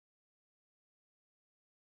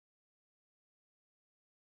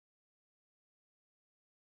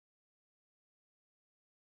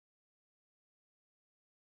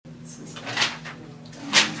This is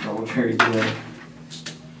not very good.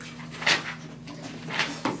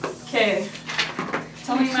 Okay.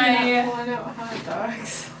 Tell me my. Pulling out hot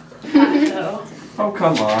dogs. No. Oh,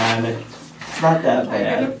 come on. It's not that I'm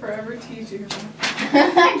gonna bad. forever teach you.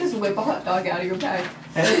 Just whip a hot dog out of your bag.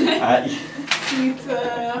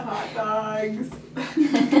 Pizza, hot dogs,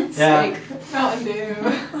 Yeah. Steak. Mountain Dew.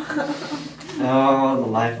 Oh, the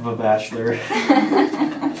life of a bachelor.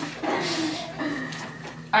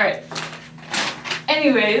 Alright.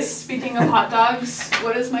 Anyways, speaking of hot dogs,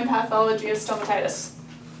 what is my pathology of stomatitis?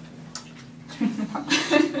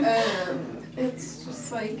 It's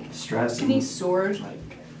just like Stress. Any And, sores? like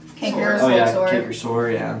Canker, oh yeah, sore. canker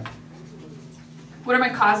sore, yeah. What are my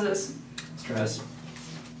causes? Stress.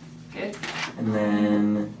 Okay. And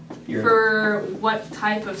then your For what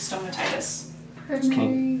type of stomatitis?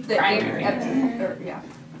 primary, The Primary. Yeah.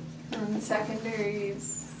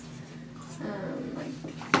 secondaries, like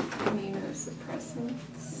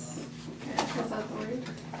immunosuppressants. Okay, is that the word?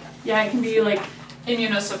 Yeah, it can be like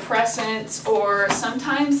immunosuppressants or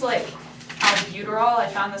sometimes like albuterol. I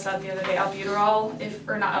found this out the other day. Albuterol,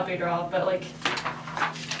 or not albuterol, but like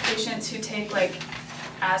patients who take like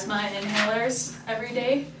asthma inhalers every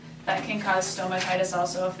day, that can cause stomatitis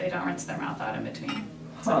also if they don't rinse their mouth out in between.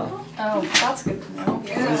 huh. Oh, that's good to know.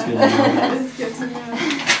 Yeah, That's good to know. that is good to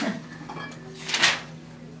know.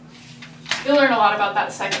 You'll learn a lot about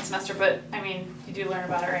that second semester, but I mean, you do learn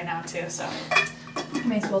about it right now too, so.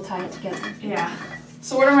 May as well tie it together. Yeah.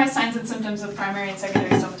 So what are my signs and symptoms of primary and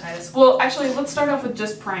secondary stomatitis? Well, actually, let's start off with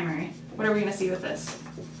just primary. What are we going to see with this?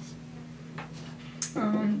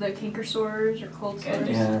 The canker sores or cold Good. sores.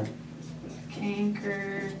 Yeah.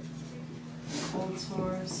 Canker, cold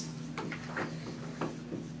sores.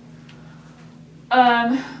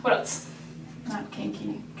 What else? Not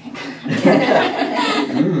kinky. Canker.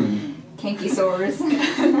 Kanky sores.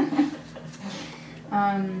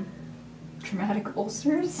 Traumatic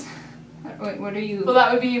ulcers. Wait, what are you? Well,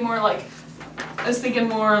 that would be more like, I was thinking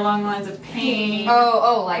more along the lines of pain.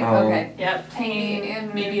 Like Oh. okay. Yep, pain,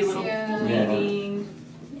 And maybe a little anorexia. bleeding.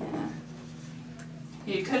 Yeah.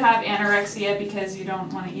 You could have anorexia because you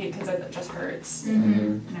don't want to eat because it just hurts.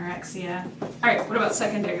 Mm-hmm. Anorexia. Alright, what about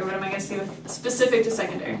secondary? What am I going to see with specific to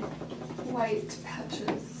secondary? White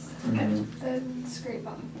patches Mhm. and scrape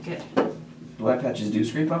off. Good. The white patches do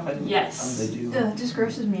scrape off? I didn't. Yes. Oh, they do. Ugh, just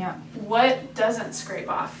grosses me out. What doesn't scrape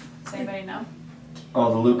off? Does anybody know?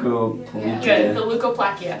 Oh, the leukoplakia. Good. The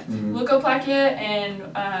leukoplakia. Mhm. Leukoplakia and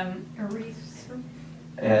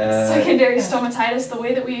Uh, secondary stomatitis, the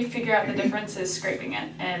way that we figure out the difference is scraping it.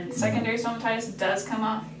 And secondary stomatitis does come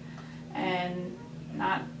off, and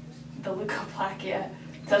not the leukoplakia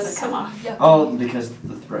doesn't come off. Yucky. Oh, because of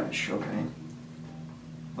the thresh. Okay.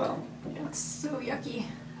 Well. It's so yucky.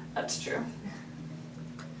 That's true.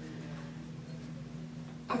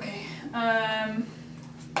 Okay.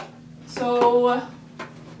 So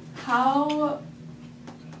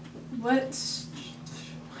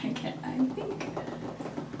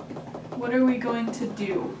what are we going to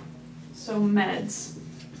do? So meds.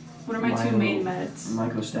 What are my two main meds?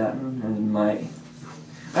 Mycostatin and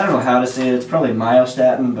I don't know how to say it. It's probably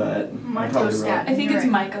myostatin, but I'm probably Mycostatin. wrong. I think You're it's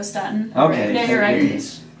right. mycostatin. Okay. Yeah, you're right. thank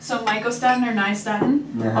goodness. So mycostatin or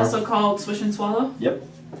nystatin, Uh-huh. also called swish and swallow. Yep.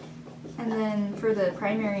 And then for the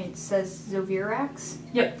primary, it says Zovirax.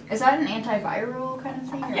 Yep. Is that an antiviral kind of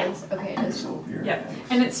thing? Or Yeah. Okay, it is. So here. Yep.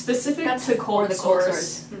 And it's specific That's to for cold the cold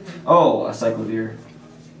sores. Oh, a cyclovir.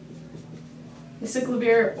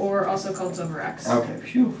 Acyclovir, or also called Zovirax. Okay.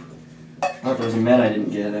 Phew. Oh, there was a med I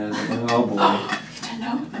didn't get. I was like, oh boy. Oh, you didn't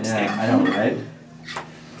know? I'm just Yeah, I know, right?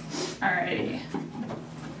 Alrighty.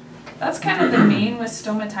 That's kind of the main with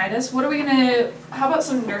stomatitis. What are we gonna, how about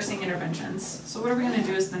some nursing interventions? So what are we gonna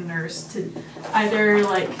do as the nurse to either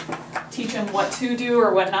like teach them what to do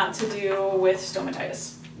or what not to do with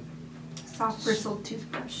stomatitis? Soft bristled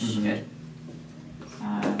toothbrush. Mhm.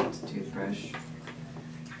 Good. Toothbrush.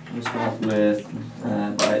 We'll start off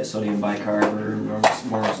with sodium bicarb or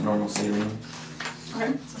normal saline.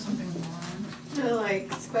 Okay, so something warm. Or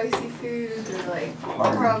like spicy foods or like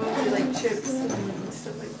Hard. probably like chips and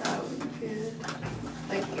stuff like that would be good.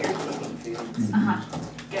 Like irritating foods. Uh-huh,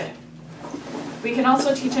 good. We can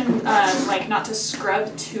also teach them like not to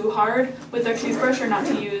scrub too hard with their toothbrush or not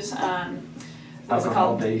to use, what's it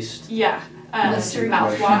called? Alcohol-based. Yeah, Listerine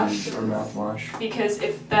mouthwash. Or mouthwash. Because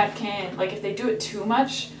if that can, like if they do it too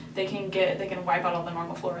much, they can wipe out all the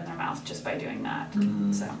normal flora in their mouth just by doing that.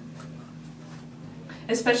 Mhm. So,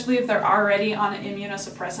 especially if they're already on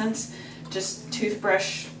immunosuppressants, just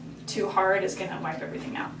toothbrush too hard is gonna wipe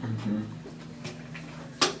everything out. Mhm.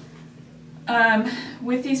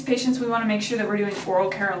 With these patients, we want to make sure that we're doing oral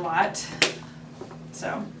care a lot.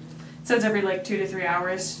 So it says every like 2 to 3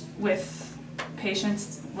 hours. With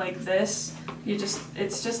patients like this,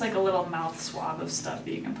 it's just like a little mouth swab of stuff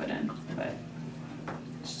that you can put in, but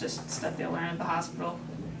it's just stuff they'll learn at the hospital.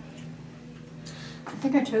 I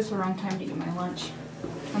think I chose the wrong time to eat my lunch.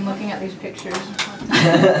 I'm looking at these pictures.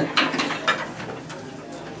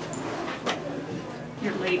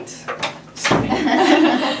 You're late.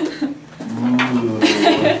 Ooh,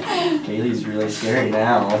 Kaylee's really scary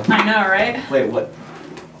now. I know, right? Wait, what?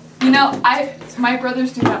 You know, my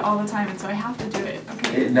brothers do that all the time, and so I have to do it.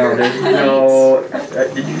 Okay. No, there's no.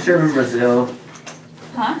 Did you serve in Brazil?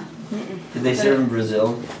 Huh? Did they serve in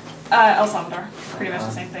Brazil? El Salvador. Pretty much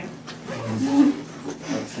the same thing.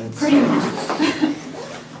 Makes sense. Pretty much.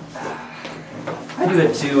 I do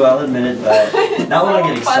it too, I'll admit it, but not when I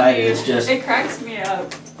get excited, it's just It cracks me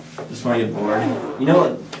up. when I get bored. You know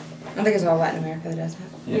what? I don't think it's all Latin America that does that.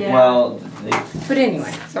 Yeah. Well, But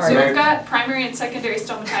anyway, sorry. So we've got primary and secondary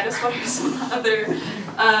stomatitis. What are some other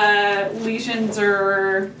lesions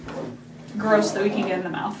or growths that we can get in the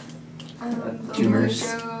mouth? Tumors.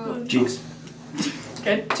 Luco, cheeks.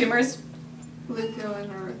 Good. Tumors? Luco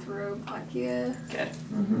and erythroplakia. Good.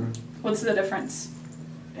 Mm-hmm. What's the difference?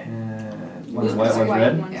 One's white, one's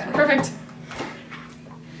red. Yeah. Perfect.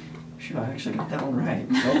 Shoot, I actually got that one right.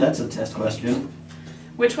 Well, that's a test question.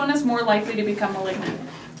 Which one is more likely to become malignant?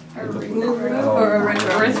 Erythro. Or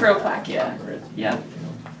Erythroplakia. Yep.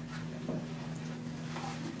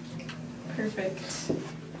 Perfect.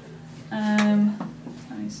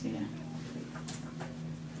 Let me see.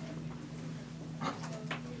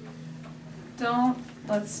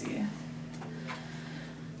 Let's see.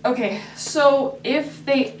 Okay, so if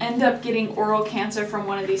they end up getting oral cancer from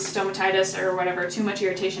one of these stomatitis or whatever, too much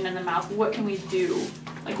irritation in the mouth, what can we do?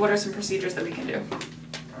 Like, what are some procedures that we can do?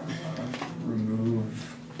 Remove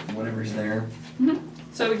whatever's there.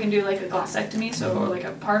 So we can do like a glossectomy, so or like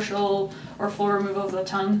a partial or full removal of the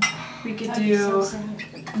tongue. We could do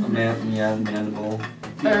The mandible.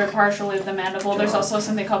 or partially of the mandible. There's also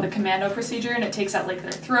something called the commando procedure, and it takes out like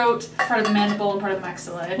their throat, part of the mandible, and part of the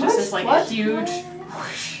maxilla. It just is like a huge.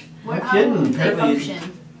 No kidding, They apparently-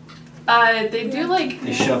 function. They do like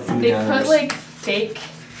They shove food they down put their- like fake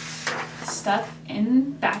stuff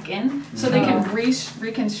back in, so they can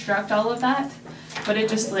reconstruct all of that. But it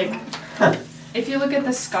just like if you look at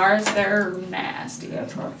the scars, they're nasty.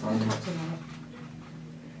 That's not fun.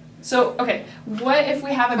 So, okay, what if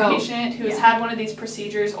we have a Oh, patient who's yeah. had one of these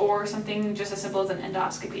procedures or something just as simple as an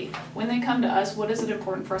endoscopy? When they come to us, what is it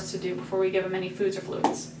important for us to do before we give them any foods or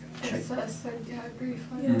fluids? Assess their gag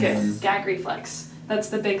reflex. Mm. Good, gag reflex. That's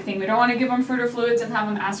the big thing. We don't want to give them food or fluids and have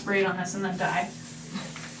them aspirate on this and then die.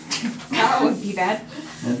 That would be bad.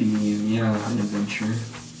 That'd be, an adventure.